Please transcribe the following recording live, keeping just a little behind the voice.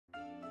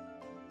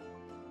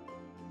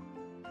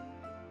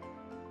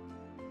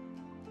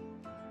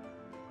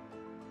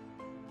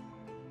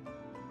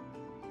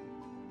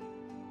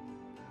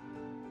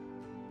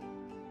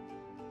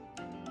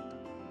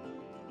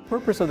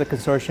purpose of the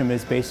consortium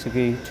is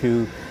basically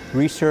to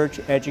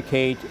research,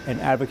 educate, and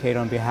advocate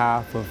on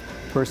behalf of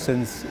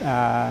persons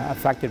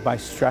affected by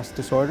stress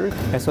disorders.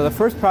 And so the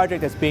first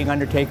project that's being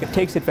undertaken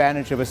takes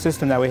advantage of a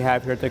system that we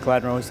have here at the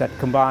Glenrose that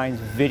combines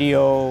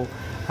video,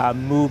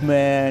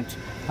 movement,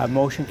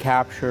 motion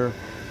capture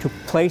to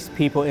place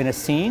people in a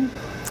scene.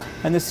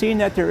 And the scene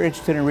that they're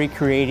interested in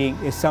recreating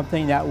is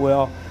something that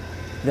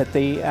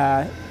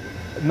the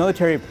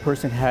military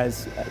person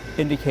has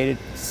indicated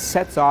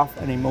sets off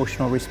an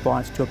emotional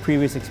response to a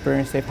previous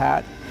experience they've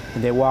had.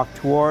 And they walk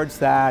towards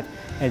that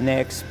and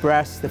they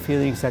express the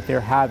feelings that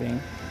they're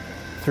having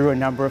through a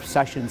number of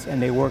sessions,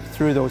 and they work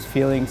through those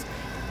feelings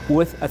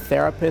with a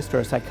therapist or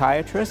a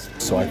psychiatrist.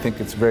 So I think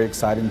it's very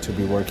exciting to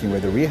be working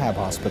with a rehab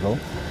hospital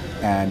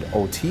and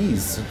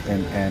OTs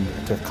and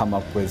to come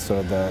up with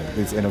sort of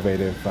these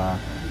innovative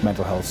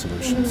mental health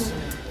solutions.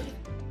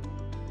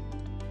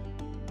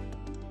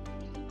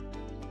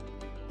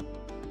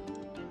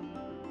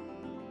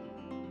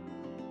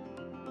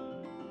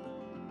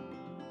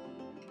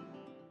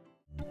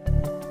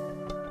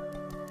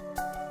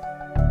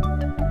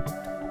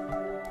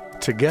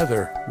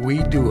 Together,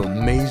 we do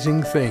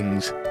amazing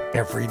things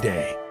every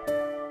day.